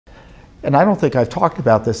And I don't think I've talked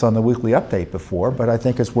about this on the weekly update before, but I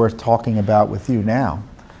think it's worth talking about with you now.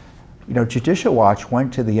 You know, Judicial Watch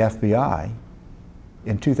went to the FBI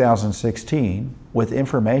in 2016 with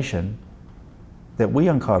information that we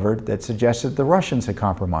uncovered that suggested the Russians had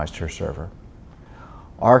compromised her server.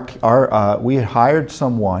 We had hired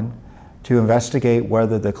someone to investigate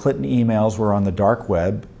whether the Clinton emails were on the dark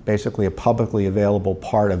web, basically a publicly available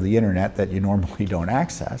part of the internet that you normally don't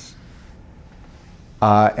access.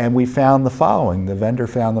 And we found the following, the vendor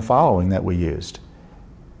found the following that we used.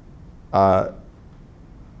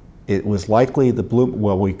 It was likely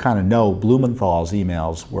well, we kind of know Blumenthal's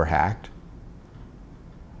emails were hacked,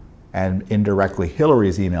 and indirectly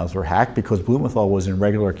Hillary's emails were hacked because Blumenthal was in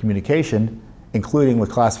regular communication, including with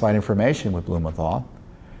classified information with Blumenthal.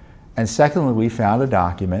 And secondly, we found a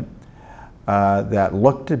document that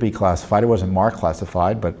looked to be classified. It wasn't marked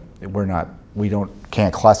classified, but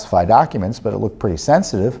can't classify documents, but it looked pretty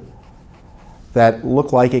sensitive, that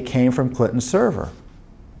looked like it came from Clinton's server.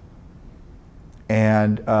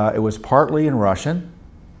 And it was partly in Russian.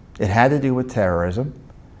 It had to do with terrorism.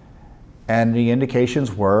 And the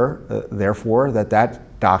indications were, therefore, that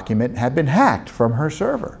that document had been hacked from her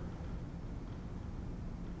server.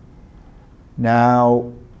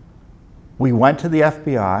 Now, we went to the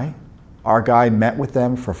FBI. Our guy met with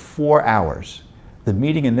them for 4 hours. The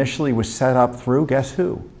meeting initially was set up through, guess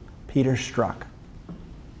who? Peter Strzok.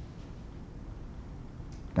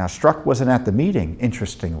 Now, Strzok wasn't at the meeting,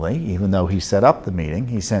 interestingly, even though he set up the meeting.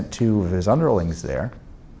 He sent 2 of his underlings there.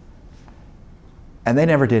 And they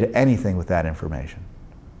never did anything with that information.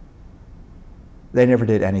 They never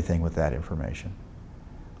did anything with that information.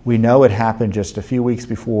 We know it happened just a few weeks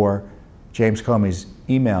before James Comey's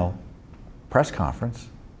email press conference,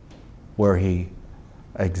 where he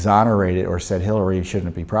exonerated or said Hillary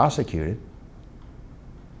shouldn't be prosecuted.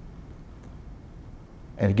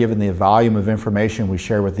 And given the volume of information we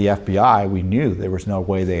shared with the FBI, we knew there was no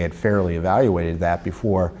way they had fairly evaluated that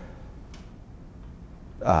before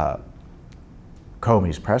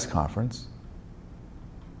Comey's press conference.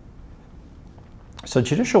 So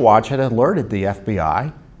Judicial Watch had alerted the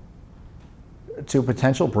FBI to a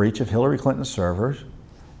potential breach of Hillary Clinton's servers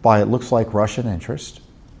by, it looks like, Russian interest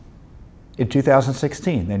in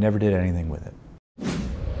 2016. They never did anything with it.